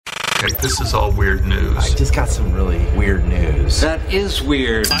Okay, this is all weird news. I just got some really weird news. That is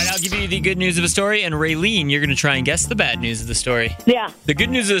weird. All right, I'll give you the good news of the story, and Raylene, you're going to try and guess the bad news of the story. Yeah. The good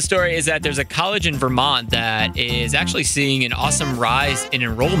news of the story is that there's a college in Vermont that is actually seeing an awesome rise in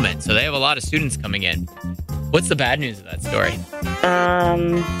enrollment, so they have a lot of students coming in. What's the bad news of that story?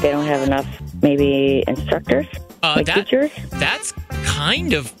 They don't have enough, maybe, instructors, teachers? That's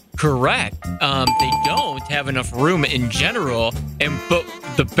kind of correct. They don't have enough room in general, but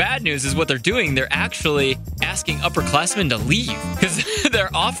the bad news is what they're doing. They're actually asking upperclassmen to leave because they're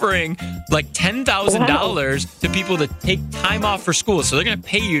offering like $10,000 to people to take time off for school. So they're going to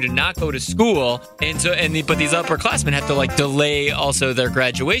pay you to not go to school, but these upperclassmen have to like delay also their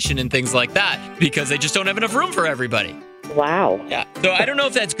graduation and things like that because they just don't have enough room for everybody. Wow. Yeah. So I don't know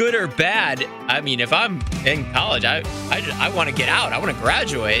if that's good or bad. I mean, if I'm in college, I want to get out. I want to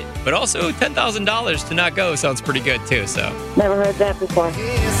graduate. But also $10,000 to not go sounds pretty good too. So never heard that before.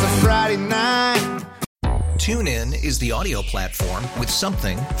 It's a Friday night. TuneIn is the audio platform with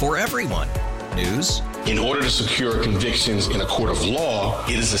something for everyone. News. In order to secure convictions in a court of law,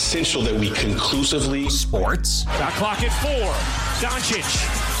 it is essential that we conclusively. Sports. Shot clock at 4.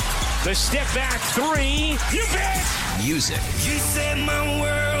 Doncic. The step back 3. You bet. Music. You set my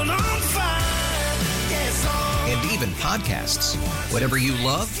world on fire. Yes, and even podcasts. Whatever you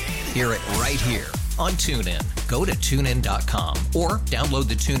love, hear it right here on TuneIn. Go to TuneIn.com or download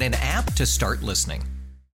the TuneIn app to start listening.